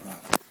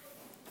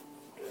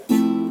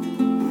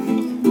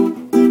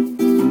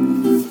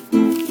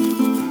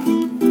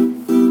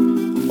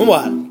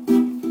Vambora!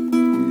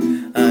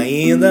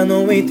 Ainda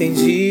não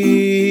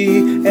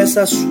entendi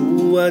essa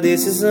sua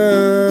decisão.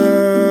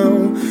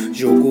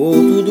 Jogou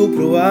tudo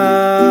pro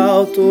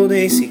alto,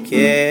 nem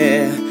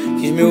sequer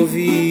quis me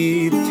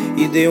ouvir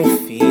e deu um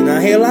fim na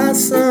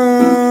relação.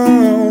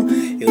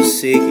 Eu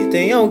sei que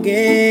tem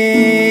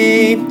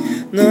alguém,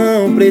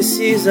 não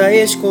precisa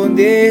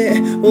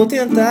esconder ou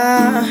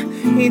tentar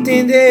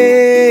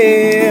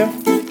entender.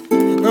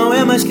 Não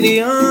é mais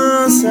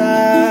criança,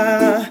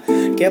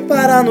 quer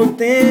parar no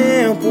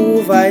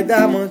tempo, vai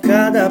dar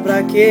mancada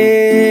pra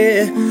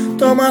quê?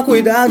 Toma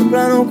cuidado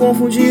pra não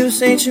confundir o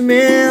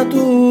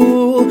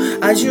sentimento.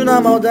 Agiu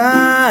na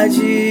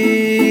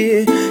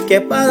maldade,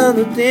 quer parar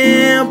no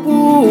tempo,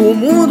 o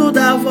mundo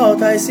dá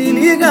volta e se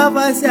liga,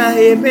 vai se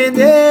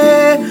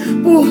arrepender.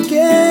 Porque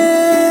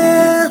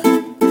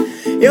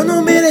eu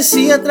não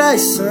merecia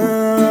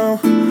traição,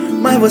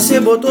 mas você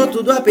botou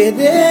tudo a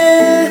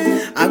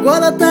perder.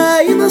 Agora tá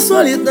aí na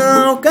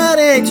solidão,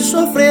 carente,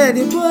 sofrendo,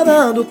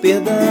 implorando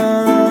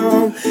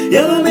perdão.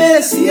 Eu não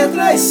merecia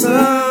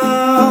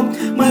traição,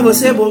 mas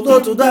você botou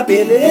tudo a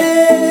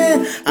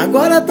perder.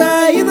 Agora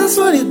tá aí na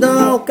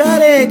solidão,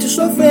 carente,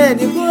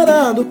 sofrendo,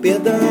 implorando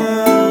perdão.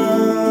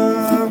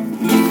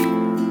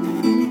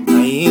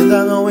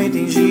 Ainda não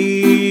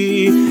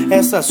entendi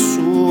essa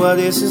sua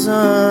decisão.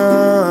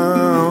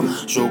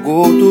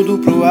 Jogou tudo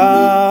pro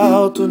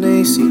alto,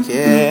 nem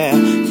sequer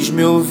quis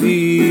me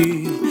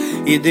ouvir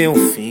e deu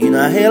um fim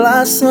na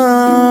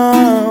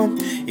relação.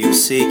 Eu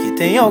sei que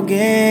tem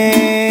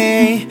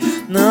alguém,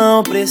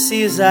 não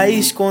precisa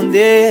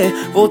esconder,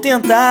 vou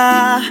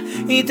tentar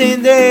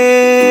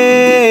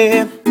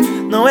entender.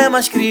 Não é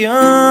mais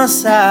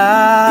criança,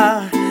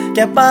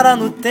 quer parar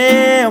no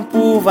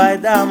tempo, vai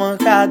dar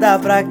mancada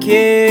pra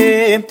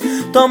quê?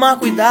 Toma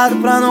cuidado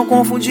pra não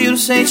confundir o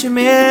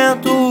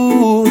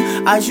sentimento.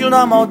 Agiu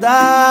na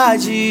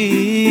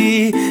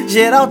maldade,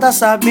 geral tá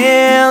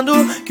sabendo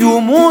que o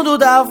mundo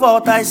dá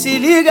volta e se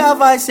liga,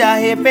 vai se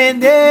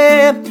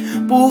arrepender.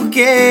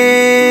 Porque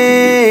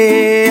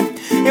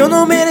eu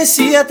não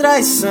merecia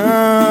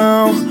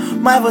traição,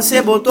 mas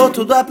você botou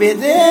tudo a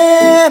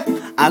perder.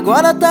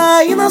 Agora tá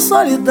aí na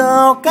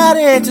solidão,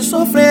 carente,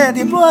 sofrendo,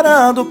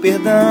 implorando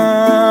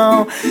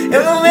perdão.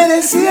 Eu não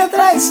merecia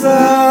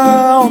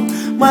traição,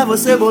 mas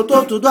você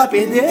botou tudo a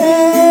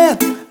perder.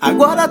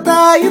 Agora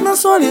tá aí na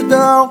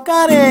solidão,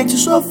 carente,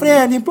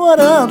 sofrendo,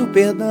 implorando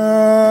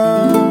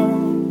perdão.